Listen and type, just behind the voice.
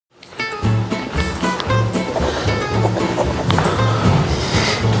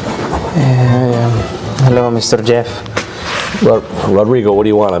Hello, Mr. Jeff. Rodrigo, what do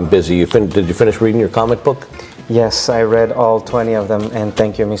you want? I'm busy. Did you finish reading your comic book? Yes, I read all 20 of them, and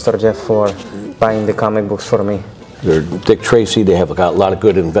thank you, Mr. Jeff, for buying the comic books for me. They're Dick Tracy. They have got a lot of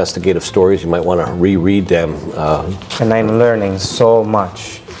good investigative stories. You might want to reread them. And I'm learning so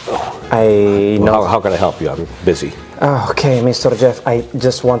much. I know. How can I help you? I'm busy. Okay, Mr. Jeff, I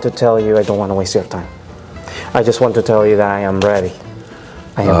just want to tell you I don't want to waste your time. I just want to tell you that I am ready.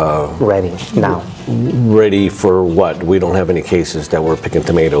 I am ready now. Ready for what? We don't have any cases that we're picking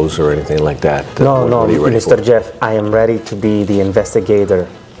tomatoes or anything like that. No, Mr. Jeff, I am ready to be the investigator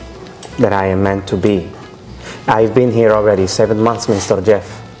that I am meant to be. I've been here already 7 months, Mr. Jeff.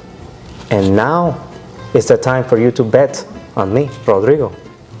 And now is the time for you to bet on me, Rodrigo,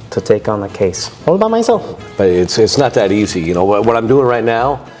 to take on a case all by myself. But it's not that easy. You know, what I'm doing right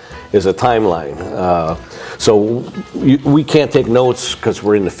now is a timeline. So we can't take notes because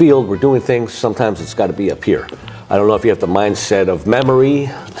we're in the field, we're doing things. Sometimes it's got to be up here. I don't know if you have the mindset of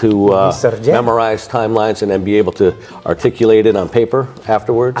memory to memorize timelines and then be able to articulate it on paper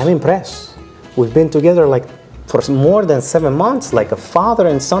afterwards. I'm impressed. We've been together like for more than 7 months, like a father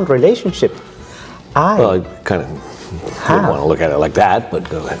and son relationship. Well, I kind of didn't want to look at it like that, but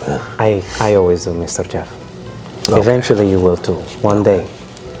go ahead. I always do, Mr. Jeff. Okay. Eventually you will too, one day.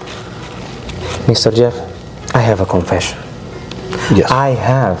 Mr. Jeff, I have a confession. Yes. I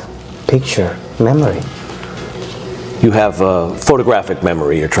have picture memory. You have photographic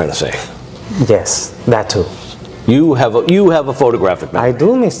memory, you're trying to say? Yes, that too. You have a photographic memory. I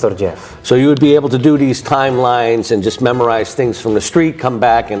do, Mr. Jeff. So you would be able to do these timelines and just memorize things from the street, come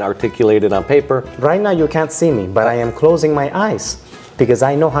back and articulate it on paper? Right now you can't see me, but I am closing my eyes because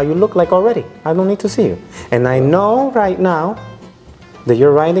I know how you look like already. I don't need to see you. And I know right now that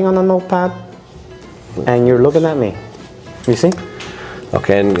you're writing on a notepad and you're looking at me. You see?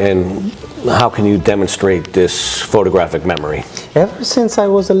 Okay, and how can you demonstrate this photographic memory? Ever since I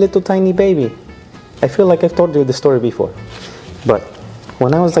was a little tiny baby, I feel like I've told you the story before. But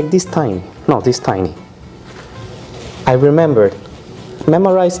when I was like this tiny, I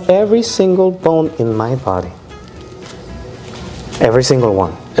memorized every single bone in my body. Every single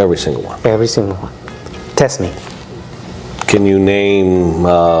one. Every single one. Every single one. Test me. Can you name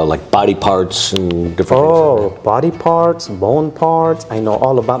like body parts and different things? Oh, body parts, bone parts. I know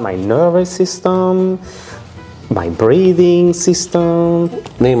all about my nervous system, my breathing system.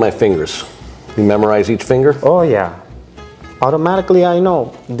 Name my fingers. You memorize each finger? Oh yeah. Automatically I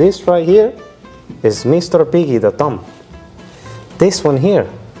know. This right here is Mr. Piggy, the thumb. This one here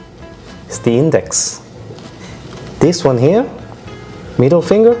is the index. This one here, middle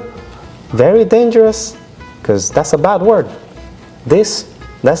finger, very dangerous because that's a bad word.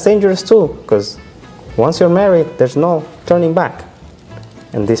 That's dangerous too because once you're married, there's no turning back.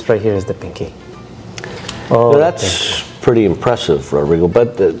 And this right here is the pinky. Oh, that's pretty impressive, Rodrigo.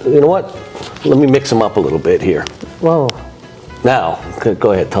 But you know what? Let me mix them up a little bit here. Whoa. Now,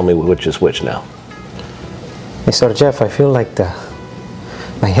 go ahead. Tell me which is which now. Mr. Jeff, I feel like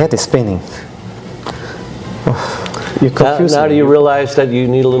my head is spinning. You confuse me. Now do you realize that you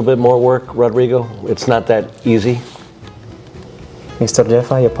need a little bit more work, Rodrigo? It's not that easy. Mr.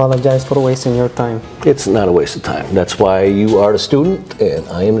 Jeff, I apologize for wasting your time. It's not a waste of time. That's why you are the student and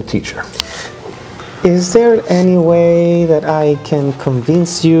I am the teacher. Is there any way that I can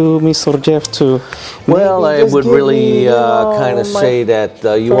convince you, Mr. Jeff, to... Well, I would really kind of say that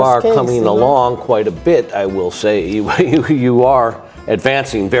you are coming along quite a bit, I will say. You are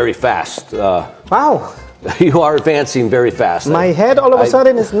advancing very fast. Wow. You are advancing very fast. My head all of a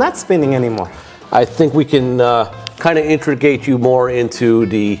sudden is not spinning anymore. I think we can kind of integrate you more into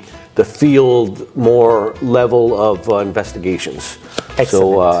the field, more level of investigations. Excellent.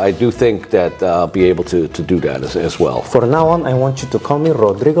 So I do think that I'll be able to do that as well. For now on, I want you to call me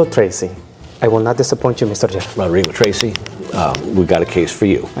Rodrigo Tracy. I will not disappoint you, Mr. Jeff. Rodrigo Tracy, we got a case for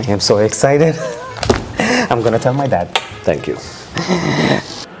you. I am so excited. I'm going to tell my dad. Thank you.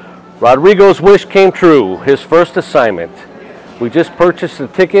 Rodrigo's wish came true, his first assignment. We just purchased a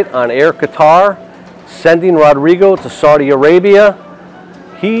ticket on Air Qatar, sending Rodrigo to Saudi Arabia.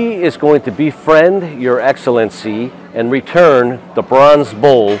 He is going to befriend Your Excellency and return the bronze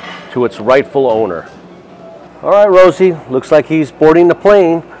bull to its rightful owner. All right, Rosie, looks like he's boarding the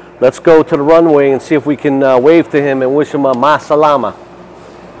plane. Let's go to the runway and see if we can wave to him and wish him a ma salama.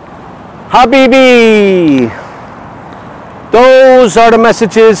 Habibi! Those are the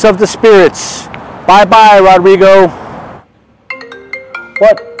messages of the spirits. Bye-bye, Rodrigo.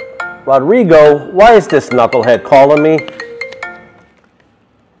 What? Rodrigo, why is this knucklehead calling me?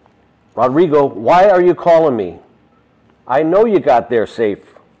 Rodrigo, why are you calling me? I know you got there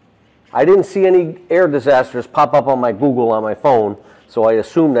safe. I didn't see any air disasters pop up on my Google on my phone, so I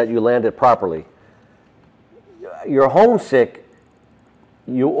assume that you landed properly. You're homesick.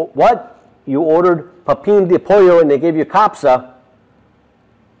 What? You ordered papin de pollo and they gave you capsa.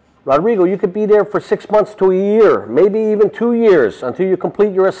 Rodrigo, you could be there for 6 months to a year, maybe even 2 years until you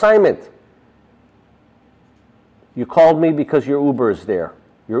complete your assignment. You called me because your Uber is there.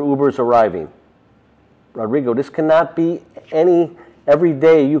 Your Uber is arriving. Rodrigo, this cannot be every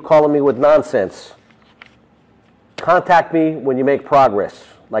day you calling me with nonsense. Contact me when you make progress,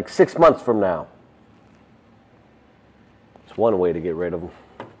 like 6 months from now. It's one way to get rid of them.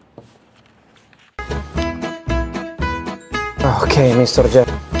 Okay, Mr. Jeff.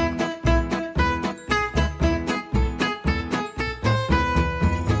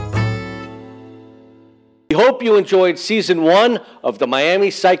 We hope you enjoyed Season 1 of the Miami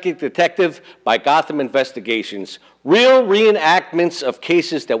Psychic Detective by Gotham Investigations. Real reenactments of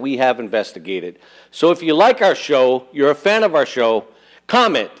cases that we have investigated. So if you like our show, you're a fan of our show,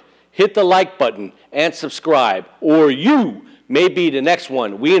 comment, hit the like button, and subscribe. Or you may be the next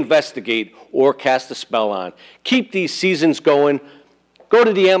one we investigate or cast a spell on. Keep these seasons going. Go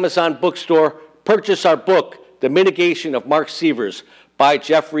to the Amazon bookstore, purchase our book, The Mitigation of Mark Sievers by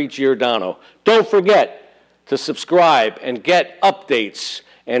Jeffrey Giordano. Don't forget to subscribe and get updates,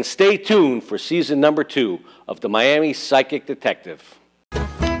 and stay tuned for season number 2 of the Miami Psychic Detective.